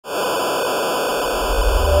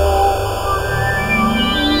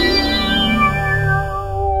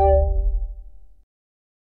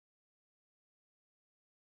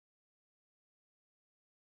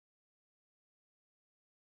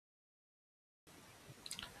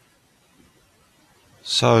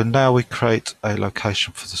So now we create a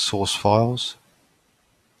location for the source files,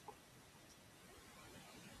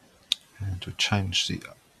 and we change the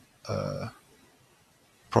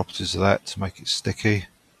properties of that to make it sticky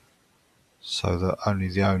so that only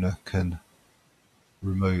the owner can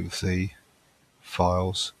remove the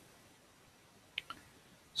files.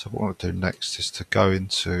 So what I want to do next is to go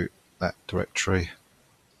into that directory,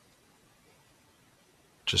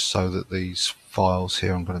 just so that these files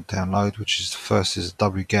here I'm going to download, which is the first is a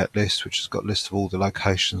wget list, which has got a list of all the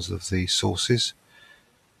locations of the sources.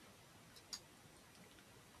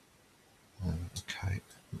 Okay,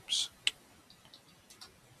 oops,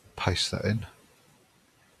 paste that in.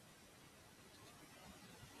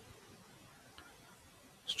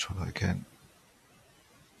 Let's try that again.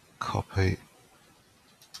 Copy,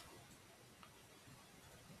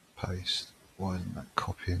 paste. Why isn't that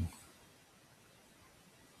copying?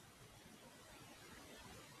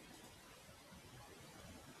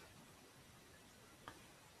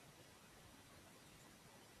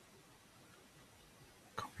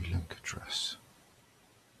 Copy link address.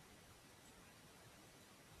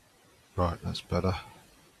 Right, that's better.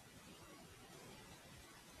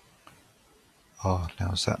 Ah,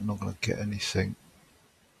 now is that not going to get anything?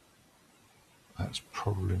 That's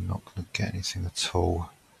probably not going to get anything at all.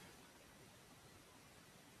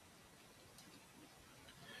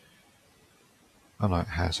 Oh no, it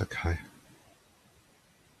has, okay.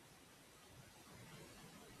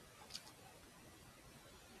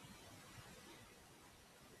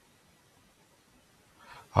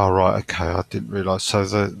 Oh right, okay, I didn't realise. So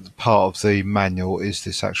the part of the manual is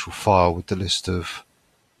this actual file with the list of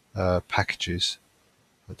packages.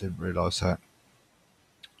 I didn't realise that.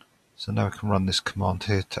 So now we can run this command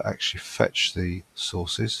here to actually fetch the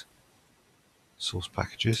source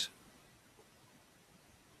packages.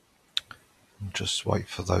 And just wait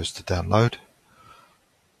for those to download.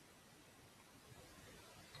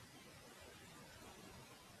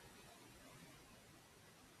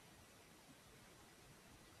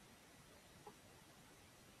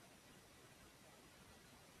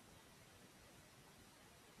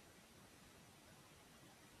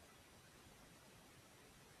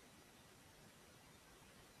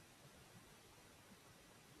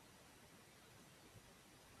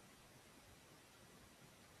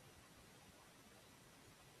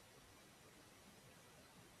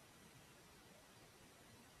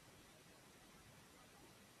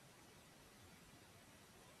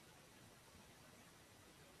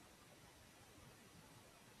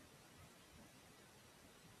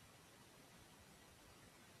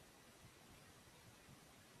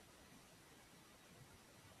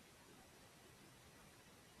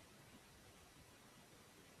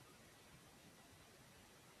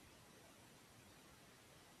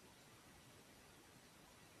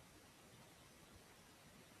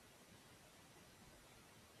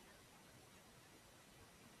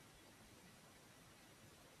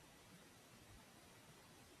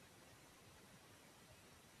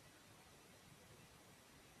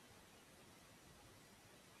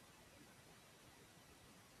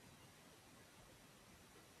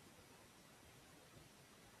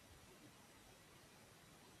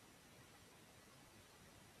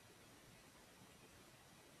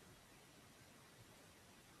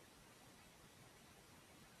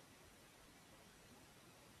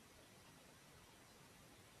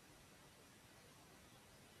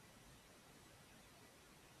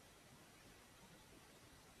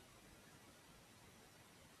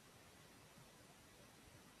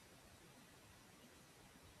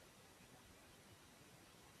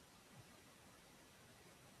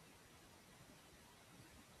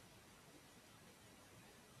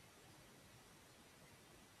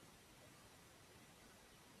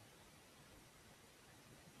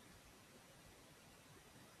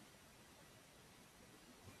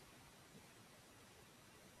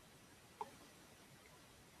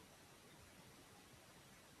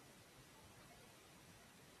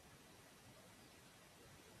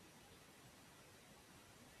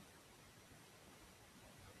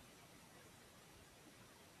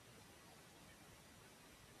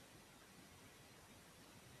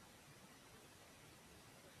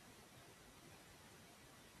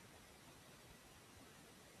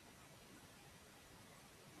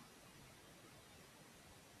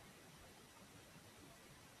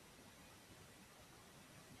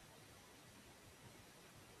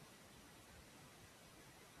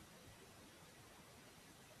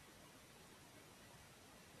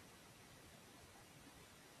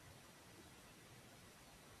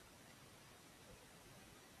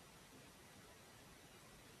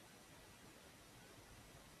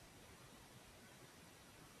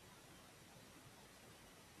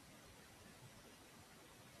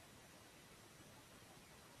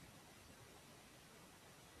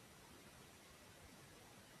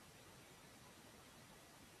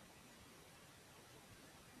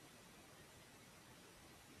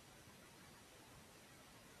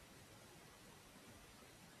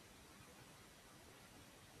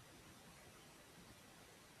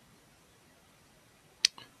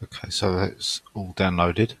 Okay, so that's all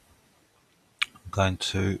downloaded. I'm going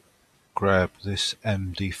to grab this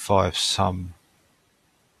MD5 sum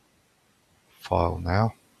file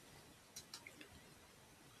now.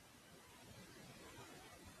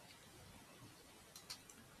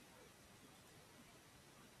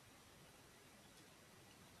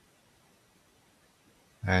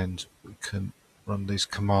 And we can run these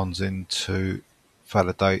commands in to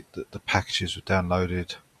validate that the packages we've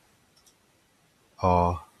downloaded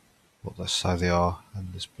are what they say they are,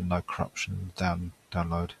 and there's been no corruption in the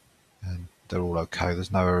download, and they're all okay.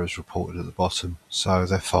 There's no errors reported at the bottom, so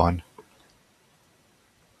they're fine.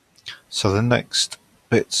 So the next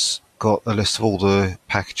bit's got a list of all the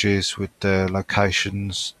packages with their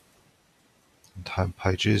locations and home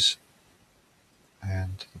pages,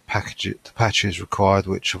 and the patches required,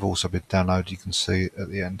 which have also been downloaded. You can see at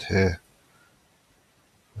the end here.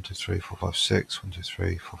 1, 2, 3, 4, 5, 6. 1, 2,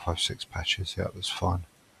 3, 4, 5, 6 patches. Yeah, that's fine.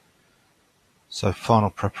 So final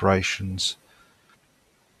preparations.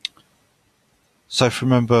 So if you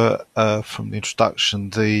remember from the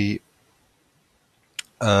introduction, the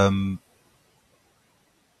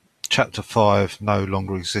chapter 5 no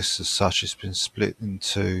longer exists as such. It's been split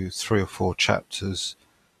into 3 or 4 chapters.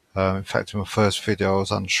 In fact, in my first video, I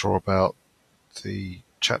was unsure about the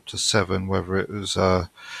chapter 7, whether it was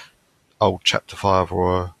old chapter 5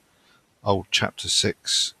 or old chapter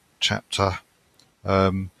 6 chapter.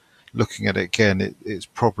 Looking at it again, it's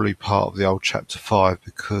probably part of the old chapter 5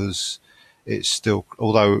 because it's still,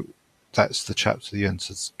 although that's the chapter that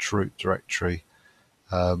enters the root directory,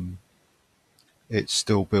 it's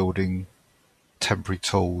still building temporary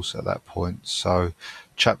tools at that point. So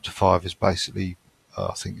chapter 5 is basically,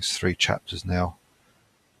 I think it's 3 chapters now.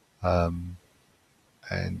 And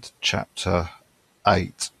chapter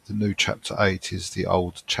 8, the new chapter 8 is the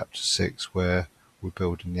old chapter 6 where we're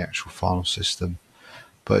building the actual final system.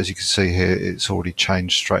 But as you can see here, it's already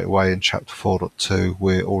changed straight away. In chapter 4.2,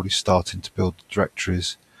 we're already starting to build the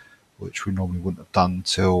directories, which we normally wouldn't have done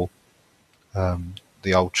until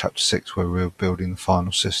the old chapter 6 where we were building the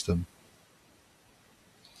final system.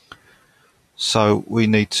 So we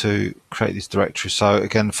need to create these directories. So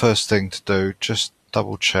again, the first thing to do, just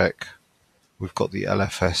double check we've got the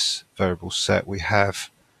LFS variable set. We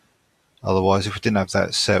have. Otherwise, if we didn't have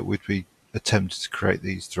that set, we'd be attempting to create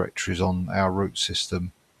these directories on our root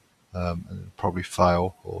system and it'd probably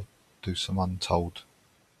fail or do some untold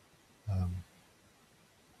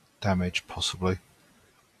damage possibly.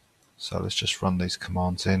 So let's just run these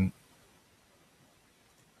commands in,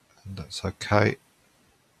 and that's okay.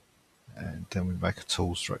 And then we make a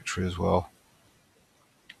tools directory as well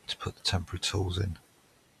to put the temporary tools in.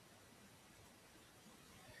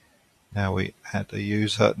 Now we add a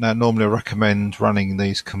user. Now normally I recommend running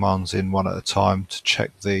these commands in one at a time to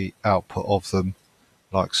check the output of them,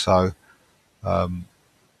 like so. I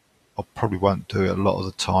probably won't do it a lot of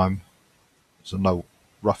the time, so I know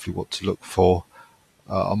roughly what to look for.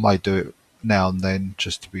 I may do it now and then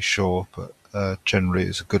just to be sure, but generally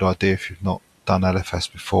it's a good idea if you've not done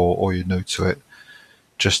LFS before or you're new to it,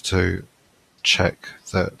 just to check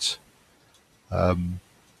that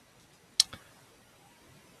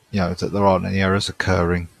that there aren't any errors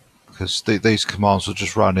occurring, because these commands will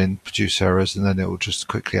just run in, produce errors, and then it will just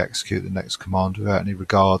quickly execute the next command without any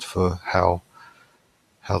regard for how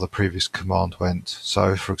the previous command went.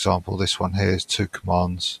 So for example, this one here is 2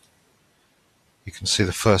 commands. You can see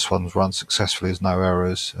the first one's run successfully, there's no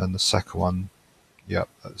errors, and the second one, yep,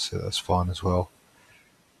 that's it, that's fine as well.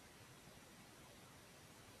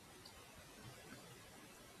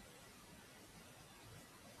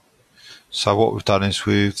 So what we've done is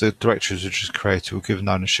with the directories which is created, we've given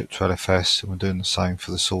ownership to LFS, and we're doing the same for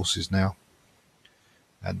the sources now.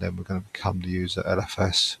 And then we're going to become the user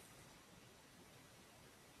LFS.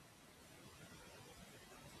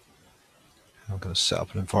 I'm going to set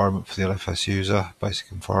up an environment for the LFS user, basic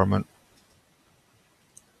environment.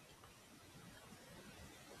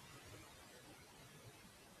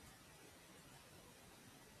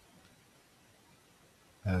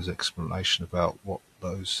 And there's explanation about what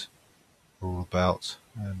those are all about,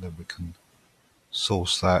 and then we can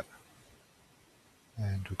source that.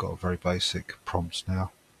 And we've got a very basic prompt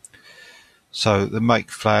now. So the make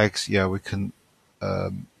flags, yeah, we can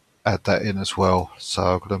add that in as well. So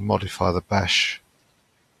I'm going to modify the bash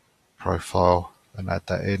profile and add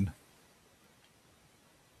that in.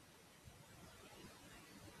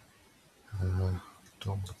 Do I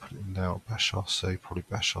want to put it in now? Bash RC, probably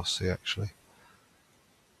bash RC actually.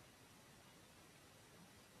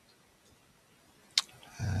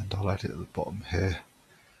 And I'll add it at the bottom here.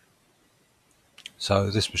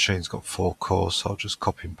 So this machine's got 4 cores, so I'll just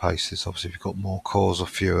copy and paste this. Obviously if you've got more cores or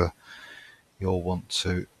fewer, you'll want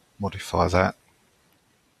to modify that.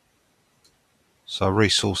 So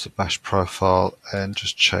resource the bash profile and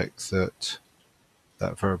just check that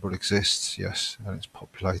that variable exists. Yes, and it's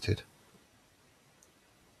populated.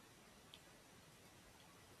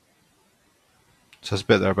 So there's a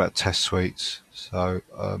bit there about test suites. So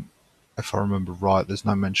if I remember right, there's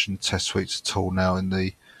no mention of test suites at all now in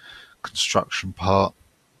the construction part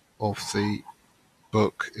of the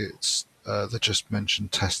book. It's they just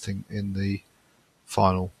mentioned testing in the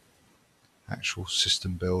final actual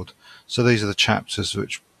system build. So these are the chapters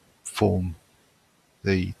which form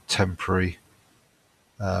the temporary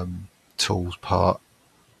tools part.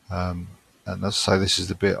 And as I say, this is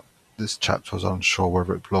the bit, this chapter I was unsure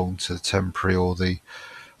whether it belonged to the temporary or the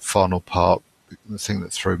final part. The thing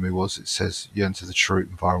that threw me was it says you enter the true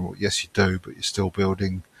environment. Yes, you do, but you're still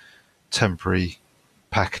building temporary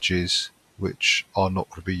packages which are not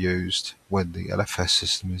going to be used when the LFS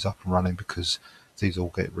system is up and running, because these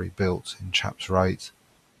all get rebuilt in chapter 8.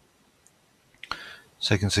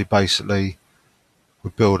 So you can see basically we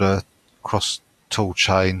build a cross tool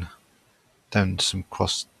chain, then some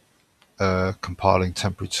cross compiling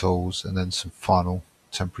temporary tools, and then some final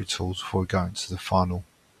temporary tools before we go into the final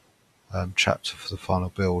chapter for the final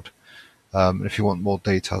build. And if you want more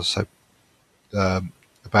details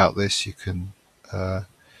about this, you can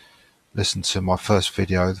listen to my first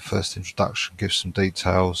video, the first introduction gives some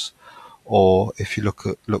details, or if you look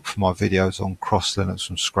for my videos on cross Linux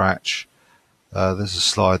from scratch, there's a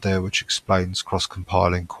slide there which explains cross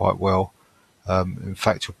compiling quite well. In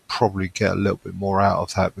fact, you'll probably get a little bit more out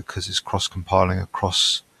of that because it's cross compiling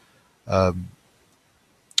across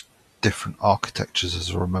different architectures,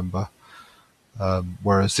 as I remember,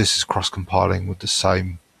 whereas this is cross compiling with the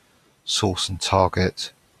same source and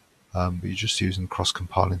target, but you're just using cross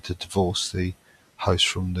compiling to divorce the host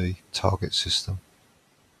from the target system.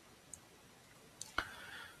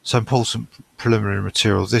 So important preliminary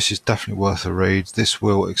material. This is definitely worth a read. This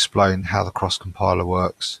will explain how the cross compiler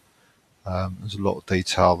works. There's a lot of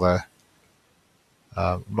detail there.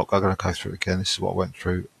 I'm not going to go through it again. This is what I went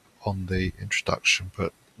through on the introduction,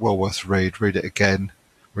 but well worth a read. Read it again,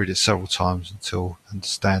 read it several times until you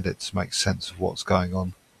understand it, to make sense of what's going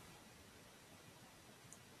on.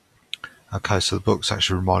 Okay, so the book's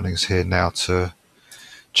actually reminding us here now to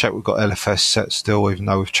check we've got LFS set still, even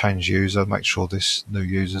though we've changed user. Make sure this new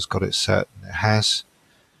user's got it set, and it has.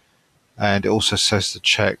 And it also says to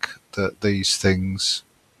check that these things,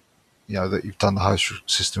 that you've done the host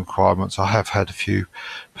system requirements. I have had a few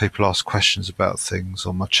people ask questions about things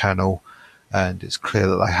on my channel, and it's clear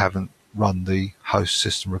that they haven't run the host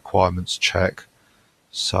system requirements check.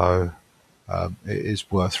 So it is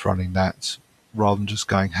worth running that rather than just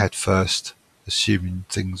going head first, assuming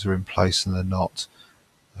things are in place and they're not.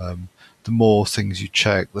 The more things you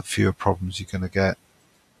check, the fewer problems you're going to get.